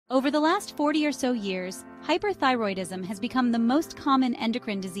Over the last 40 or so years, hyperthyroidism has become the most common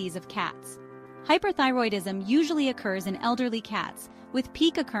endocrine disease of cats. Hyperthyroidism usually occurs in elderly cats, with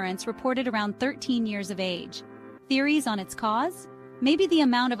peak occurrence reported around 13 years of age. Theories on its cause? Maybe the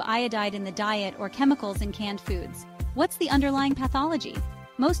amount of iodide in the diet or chemicals in canned foods. What's the underlying pathology?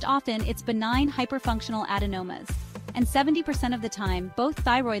 Most often, it's benign hyperfunctional adenomas, and 70% of the time, both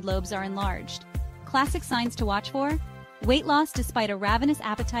thyroid lobes are enlarged. Classic signs to watch for? Weight loss despite a ravenous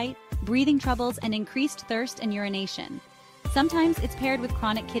appetite, breathing troubles, and increased thirst and urination. Sometimes it's paired with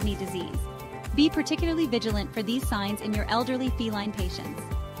chronic kidney disease. Be particularly vigilant for these signs in your elderly feline patients.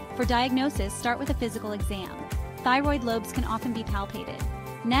 For diagnosis, start with a physical exam. Thyroid lobes can often be palpated.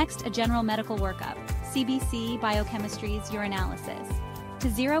 Next, a general medical workup, CBC, biochemistries, urinalysis. To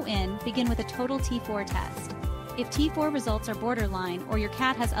zero in, begin with a total T4 test. If T4 results are borderline or your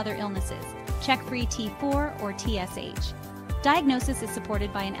cat has other illnesses, check free T4 or TSH. Diagnosis is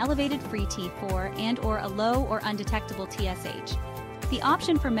supported by an elevated free T4 and/or a low or undetectable TSH. The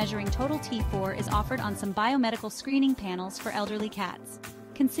option for measuring total T4 is offered on some biomedical screening panels for elderly cats.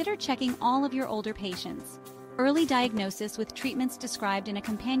 Consider checking all of your older patients. Early diagnosis with treatments described in a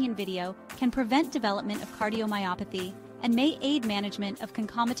companion video can prevent development of cardiomyopathy and may aid management of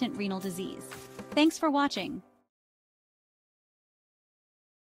concomitant renal disease. Thanks for watching.